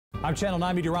I'm Channel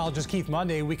 9 meteorologist Keith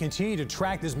Monday. We continue to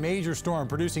track this major storm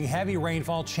producing heavy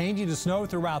rainfall, changing to snow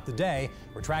throughout the day.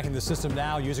 We're tracking the system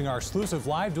now using our exclusive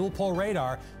live dual pole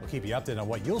radar. We'll keep you updated on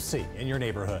what you'll see in your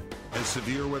neighborhood. As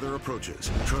severe weather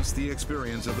approaches, trust the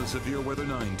experience of the Severe Weather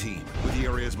 9 team. With the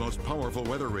area's most powerful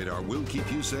weather radar, we'll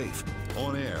keep you safe.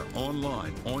 On air,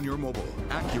 online, on your mobile.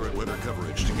 Accurate weather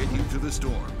coverage to get you through the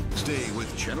storm. Stay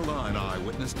with Channel 9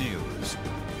 Eyewitness News.